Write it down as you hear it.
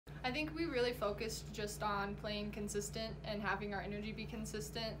I think we really focused just on playing consistent and having our energy be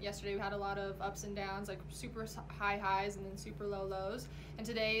consistent. Yesterday we had a lot of ups and downs, like super high highs and then super low lows. And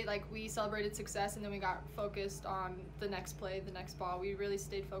today, like, we celebrated success and then we got focused on the next play, the next ball. We really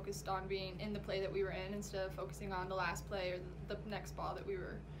stayed focused on being in the play that we were in instead of focusing on the last play or the next ball that we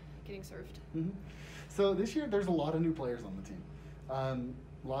were getting served. Mm-hmm. So this year there's a lot of new players on the team,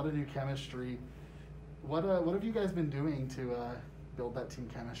 a lot of new chemistry. What have you guys been doing to build that team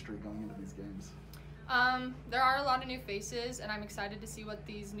chemistry going into these games? There are a lot of new faces, and I'm excited to see what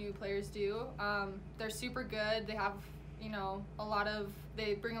these new players do. They're super good. They have,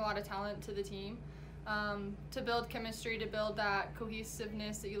 they bring a lot of talent to the team. To build chemistry, to build that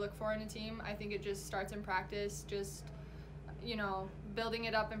cohesiveness that you look for in a team, I think it just starts in practice, just, building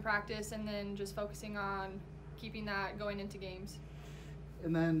it up in practice and then just focusing on keeping that going into games.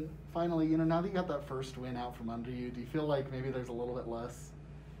 And then finally, now that you got that first win out from under you, do you feel like maybe there's a little bit less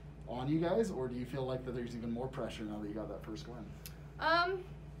on you guys, or do you feel like that there's even more pressure now that you got that first win?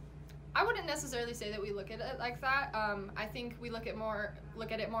 I wouldn't necessarily say that we look at it like that. I think we look at it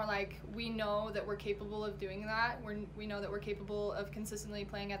more like we know that we're capable of doing that. We know that we're capable of consistently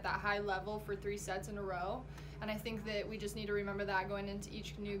playing at that high level for 3 sets in a row, and I think that we just need to remember that going into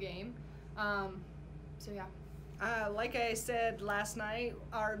each new game. So yeah. Like I said last night,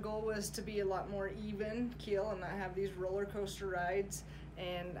 our goal was to be a lot more even keel and not have these roller coaster rides,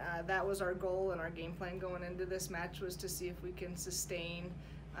 and that was our goal and our game plan going into this match, was to see if we can sustain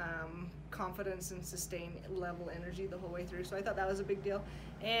confidence and sustain level energy the whole way through. So I thought that was a big deal,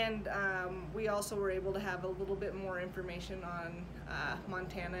 and we also were able to have a little bit more information on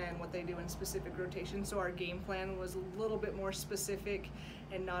Montana and what they do in specific rotations, so our game plan was a little bit more specific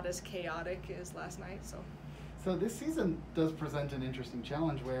and not as chaotic as last night. So this season does present an interesting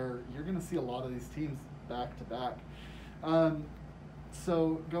challenge where you're going to see a lot of these teams back to back.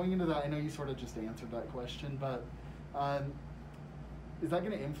 So going into that, I know you sort of just answered that question, but is that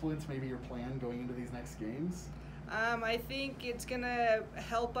going to influence maybe your plan going into these next games? I think it's going to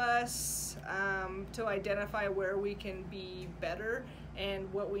help us to identify where we can be better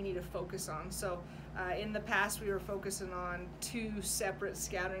and what we need to focus on. So in the past, we were focusing on 2 separate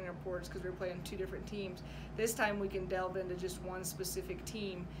scouting reports because we were playing 2 different teams. This time we can delve into just one specific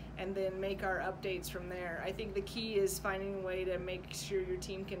team and then make our updates from there. I think the key is finding a way to make sure your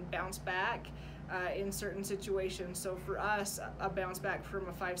team can bounce back in certain situations. So for us, a bounce back from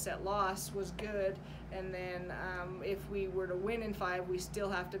a 5-set loss was good, and then if we were to win in 5, we still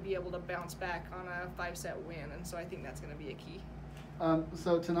have to be able to bounce back on a 5-set win, and so I think that's going to be a key.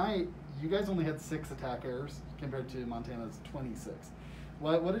 So tonight, you guys only had 6 attack errors compared to Montana's 26.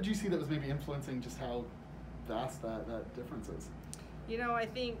 What did you see that was maybe influencing just how vast that difference is? I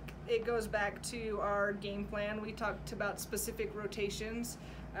think it goes back to our game plan. We talked about specific rotations.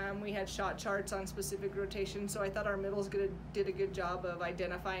 We had shot charts on specific rotations, so I thought our middles did a good job of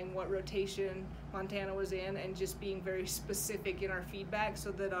identifying what rotation Montana was in and just being very specific in our feedback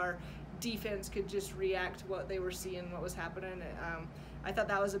so that our defense could just react to what they were seeing, what was happening. I thought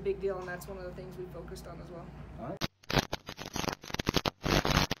that was a big deal, and that's one of the things we focused on as well. All right.